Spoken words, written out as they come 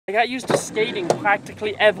I got used to skating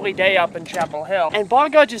practically every day up in Chapel Hill, and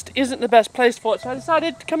Bargard just isn't the best place for it, so I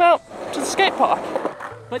decided to come out to the skate park.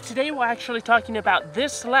 But today we're actually talking about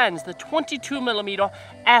this lens, the 22mm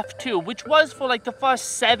f2, which was for like the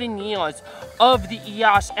first 7 years of the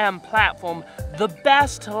EOS M platform, the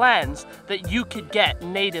best lens that you could get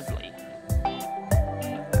natively.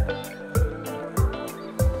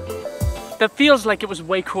 That feels like it was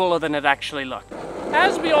way cooler than it actually looked.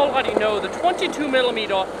 As we already know, the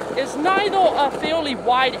 22mm is neither a fairly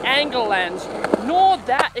wide angle lens, nor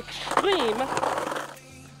that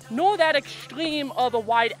extreme of a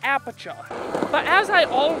wide aperture. But as I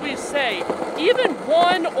always say, even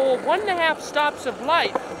 1 or 1.5 stops of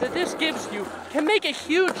light that this gives you can make a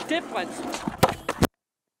huge difference.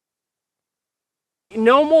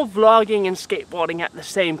 No more vlogging and skateboarding at the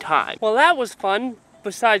same time. Well, that was fun.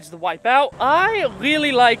 Besides the wipeout, I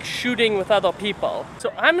really like shooting with other people.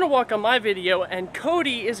 So I'm gonna walk on my video and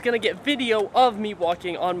Cody is gonna get video of me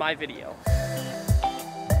walking on my video.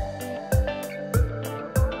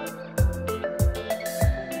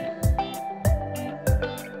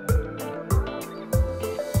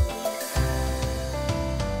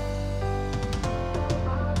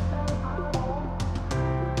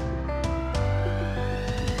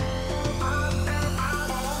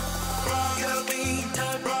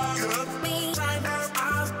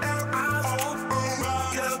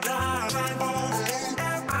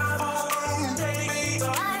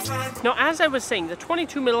 Now, as I was saying, the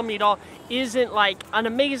 22mm isn't like an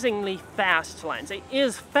amazingly fast lens. It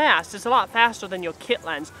is fast, it's a lot faster than your kit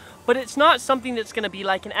lens, but it's not something that's going to be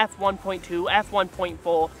like an f1.2,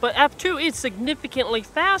 f1.4, but f2 is significantly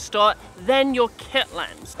faster than your kit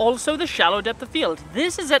lens. Also, the shallow depth of field.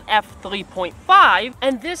 This is at f3.5,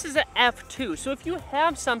 and this is at f2. So if you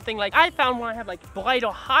have something like, I found when I have like brighter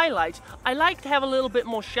highlights, I like to have a little bit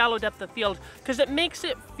more shallow depth of field because it makes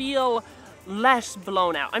it feel less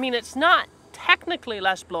blown out. I mean, it's not technically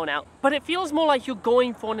less blown out, but it feels more like you're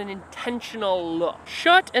going for an intentional look.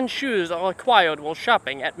 Shirt and shoes are required while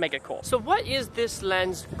shopping at Megacorp. So what is this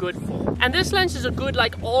lens good for? And this lens is a good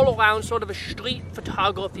like all around sort of a street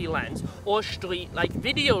photography lens or street like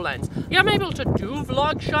video lens. Yeah, I'm able to do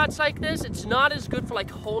vlog shots like this. It's not as good for like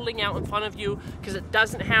holding out in front of you because it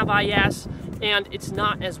doesn't have IS and it's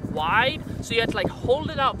not as wide. So you have to like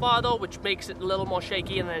hold it out farther, which makes it a little more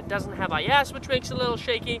shaky, and then it doesn't have IS, which makes it a little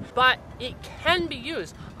shaky, but it can be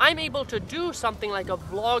used. I'm able to do something like a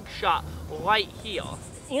vlog shot right here.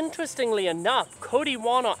 Interestingly enough, Cody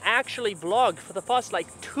Warner actually vlogged for the first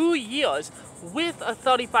like 2 years with a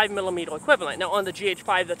 35mm equivalent. Now on the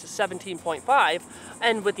GH5 that's a 17.5,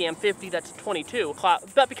 and with the M50 that's a 22.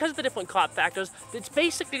 But because of the different crop factors, it's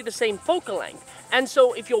basically the same focal length. And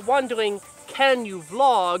so if you're wondering, can you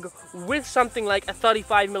vlog with something like a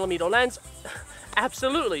 35mm lens?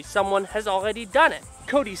 Absolutely, someone has already done it.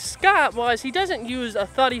 Cody Scott, whereas he doesn't use a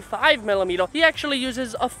 35mm, he actually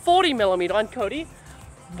uses a 40mm. And Cody,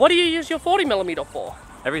 what do you use your 40mm for?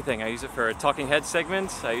 Everything. I use it for talking head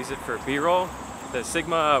segments. I use it for B-roll. The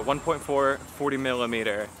Sigma 1.4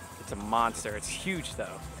 40mm. It's a monster. It's huge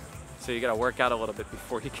though. So you gotta work out a little bit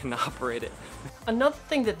before you can operate it. Another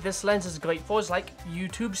thing that this lens is great for is like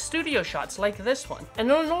YouTube studio shots like this one. And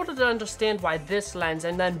in order to understand why this lens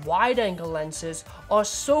and then wide angle lenses are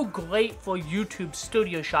so great for YouTube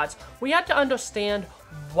studio shots, we have to understand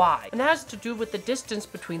why. And it has to do with the distance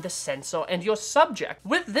between the sensor and your subject.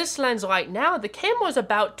 With this lens right now, the camera is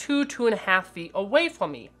about 2.5 feet away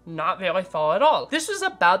from me. Not very far at all. This is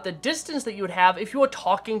about the distance that you would have if you were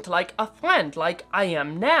talking to like a friend, like I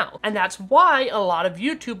am now. And that's why a lot of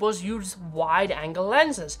YouTubers use wide angle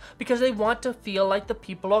lenses, because they want to feel like the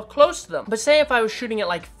people are close to them. But say if I was shooting at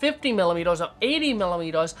like 50mm or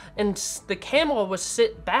 80mm and the camera was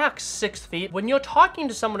sit back 6 feet, when you're talking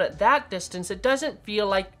to someone at that distance, it doesn't feel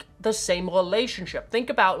like the same relationship.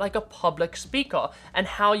 Think about like a public speaker and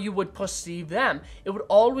how you would perceive them. It would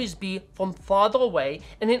always be from farther away,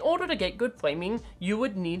 and in order to get good framing, you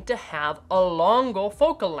would need to have a longer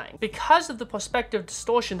focal length. Because of the perspective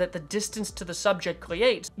distortion that the distance to the subject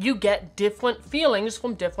creates, you get different feelings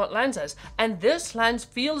from different lenses, and this lens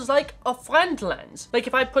feels like a friend lens. Like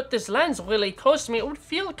if I put this lens really close to me, it would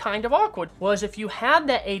feel kind of awkward. Whereas if you had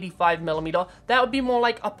that 85mm, that would be more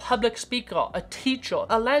like a public speaker, a teacher,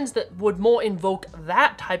 a lens that would more invoke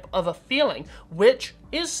that type of a feeling, which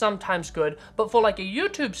is sometimes good, but for like a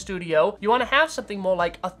YouTube studio, you want to have something more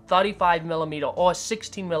like a 35mm or a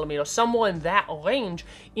 16mm, somewhere in that range,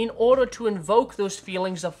 in order to invoke those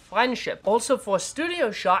feelings of friendship. Also for a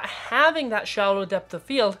studio shot, having that shallow depth of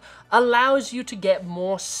field allows you to get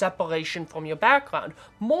more separation from your background.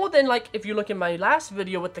 More than like if you look at my last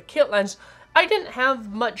video with the kit lens, I didn't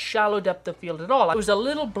have much shallow depth of field at all. It was a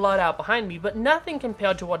little blurred out behind me, but nothing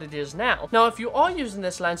compared to what it is now. Now, if you are using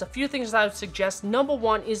this lens, a few things that I would suggest. Number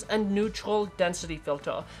one is a neutral density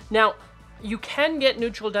filter. Now, you can get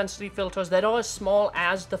neutral density filters that are as small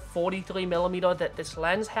as the 43mm that this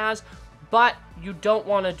lens has, but you don't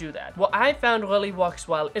want to do that. What I found really works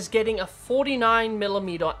well is getting a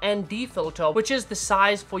 49mm ND filter, which is the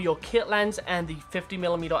size for your kit lens and the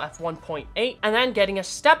 50mm f1.8, and then getting a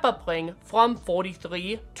step-up ring from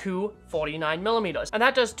 43 to 49mm. And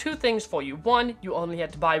that does two things for you. One, you only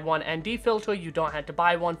had to buy one ND filter. You don't have to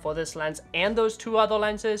buy one for this lens and those two other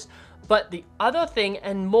lenses. But the other thing,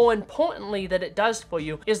 and more importantly that it does for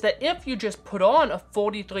you, is that if you just put on a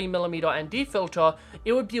 43mm ND filter,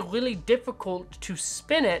 it would be really difficult to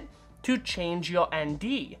spin it to change your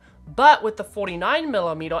ND. But with the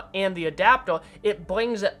 49mm and the adapter, it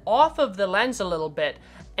brings it off of the lens a little bit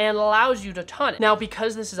and allows you to turn it. Now,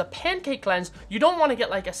 because this is a pancake lens, you don't want to get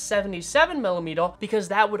like a 77mm because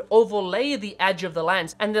that would overlay the edge of the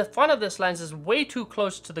lens, and the front of this lens is way too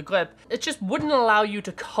close to the grip. It just wouldn't allow you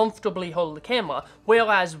to comfortably hold the camera,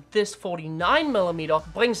 whereas this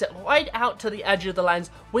 49mm brings it right out to the edge of the lens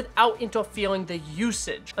without interfering the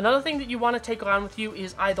usage. Another thing that you want to take around with you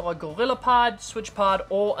is either a gorilla pod, switch pod,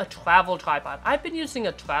 or a travel tripod. I've been using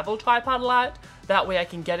a travel tripod a lot. That way I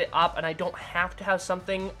can get it up and I don't have to have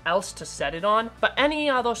something else to set it on. But any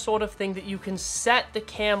other sort of thing that you can set the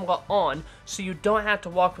camera on so you don't have to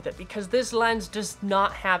walk with it, because this lens does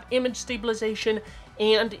not have image stabilization,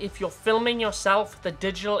 and if you're filming yourself, the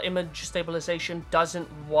digital image stabilization doesn't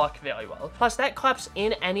work very well. Plus, that clips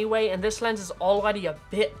in anyway, and this lens is already a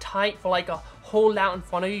bit tight for like a hold out in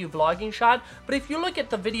front of you vlogging shot. But if you look at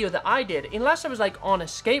the video that I did, unless I was like on a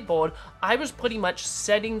skateboard, I was pretty much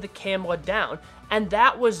setting the camera down, and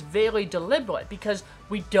that was very deliberate because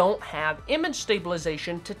we don't have image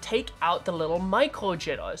stabilization to take out the little micro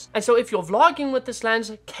jitters. And so if you're vlogging with this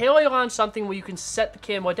lens, carry around something where you can set the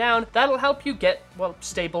camera down. That'll help you get, well,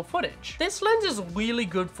 stable footage. This lens is really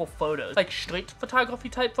good for photos, like street photography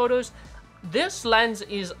type photos. This lens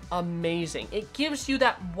is amazing. It gives you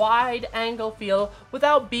that wide angle feel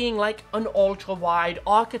without being like an ultra wide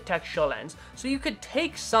architecture lens. So you could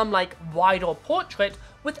take some like wider portrait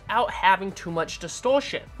without having too much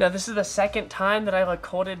distortion. Now, this is the second time that I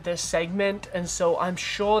recorded this segment, and so I'm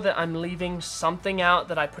sure that I'm leaving something out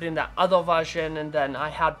that I put in that other version, and then I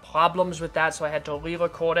had problems with that, so I had to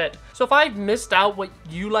re-record it. So if I've missed out what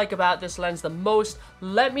you like about this lens the most,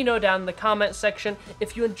 let me know down in the comment section.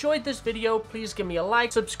 If you enjoyed this video, please give me a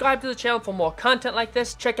like, subscribe to the channel for more content like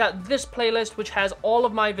this, check out this playlist which has all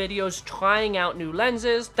of my videos trying out new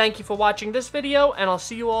lenses. Thank you for watching this video, and I'll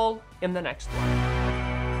see you all in the next one.